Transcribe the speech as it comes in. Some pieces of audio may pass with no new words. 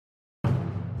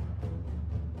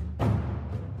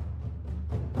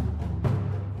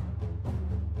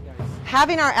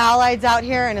Having our allies out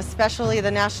here, and especially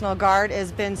the National Guard,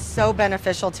 has been so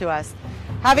beneficial to us.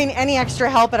 Having any extra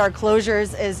help at our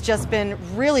closures has just been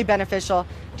really beneficial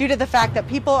due to the fact that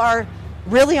people are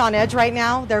really on edge right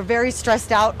now. They're very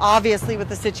stressed out, obviously, with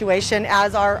the situation,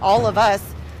 as are all of us.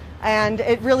 And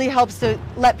it really helps to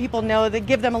let people know, that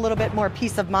give them a little bit more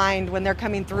peace of mind when they're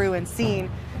coming through and seeing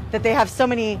that they have so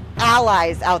many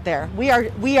allies out there. We are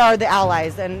the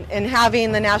allies, and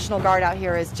having the National Guard out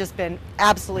here has just been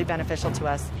absolutely beneficial to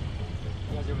us.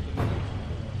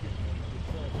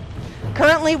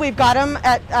 Currently, we've got them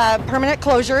at permanent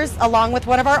closures along with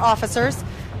one of our officers.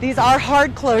 These are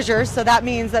hard closures, so that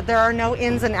means that there are no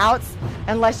ins and outs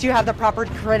unless you have the proper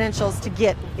credentials to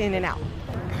get in and out.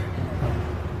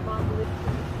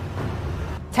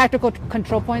 Tactical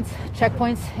control points,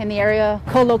 checkpoints in the area,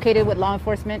 co-located with law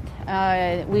enforcement.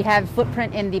 We have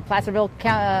footprint in the Placerville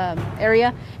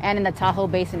area and in the Tahoe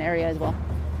Basin area as well.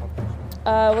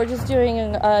 We're just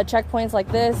doing checkpoints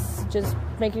like this, just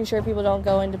making sure people don't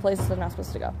go into places they're not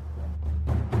supposed to go.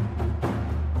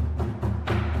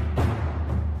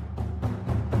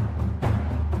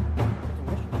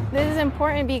 This is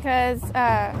important because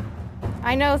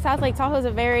I know South Lake Tahoe is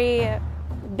a very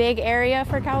big area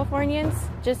for Californians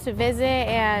just to visit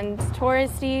and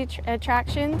touristy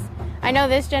attractions. I know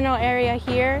this general area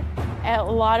here, a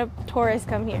lot of tourists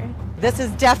come here. This is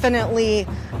definitely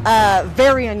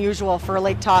very unusual for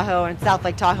Lake Tahoe and South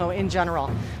Lake Tahoe in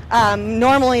general.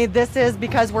 Normally this is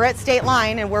because we're at state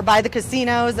line and we're by the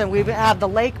casinos and we have the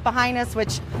lake behind us,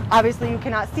 which obviously you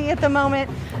cannot see at the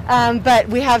moment, but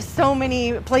we have so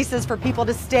many places for people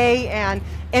to stay and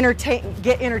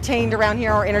get entertained around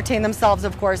here, or entertain themselves,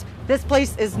 of course. This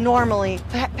place is normally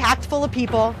packed full of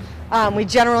people. We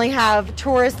generally have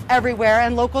tourists everywhere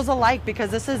and locals alike, because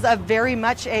this is very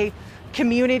much a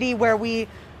community where we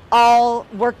all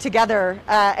work together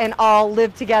and all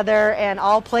live together and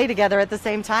all play together at the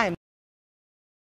same time.